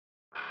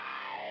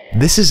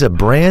This is a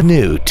brand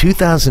new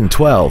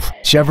 2012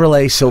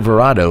 Chevrolet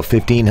Silverado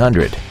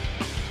 1500.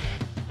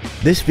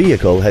 This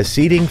vehicle has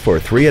seating for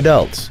 3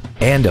 adults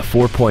and a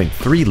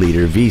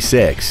 4.3-liter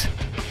V6.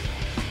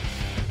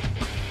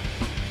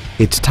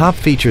 Its top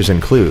features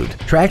include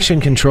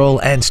traction control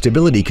and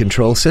stability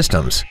control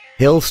systems,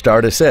 hill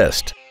start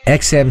assist,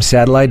 XM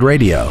satellite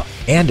radio,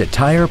 and a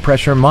tire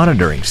pressure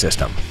monitoring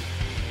system.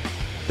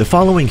 The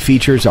following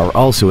features are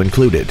also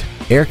included: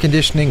 air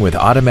conditioning with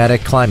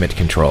automatic climate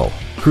control,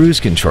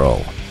 cruise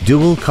control,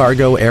 dual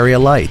cargo area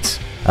lights,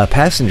 a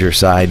passenger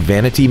side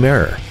vanity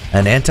mirror,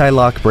 an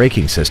anti-lock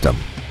braking system,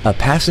 a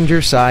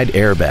passenger side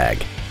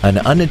airbag, an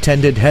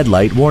unattended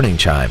headlight warning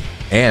chime,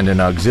 and an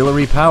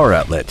auxiliary power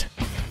outlet.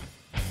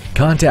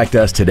 Contact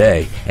us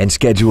today and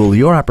schedule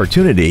your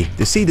opportunity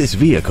to see this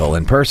vehicle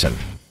in person.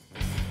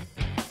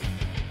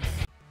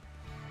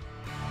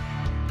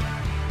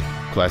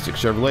 Classic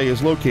Chevrolet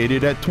is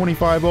located at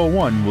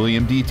 2501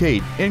 William D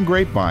Tate in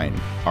Grapevine.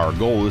 Our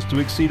goal is to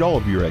exceed all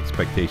of your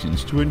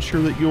expectations to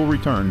ensure that you'll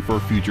return for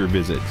future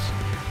visits.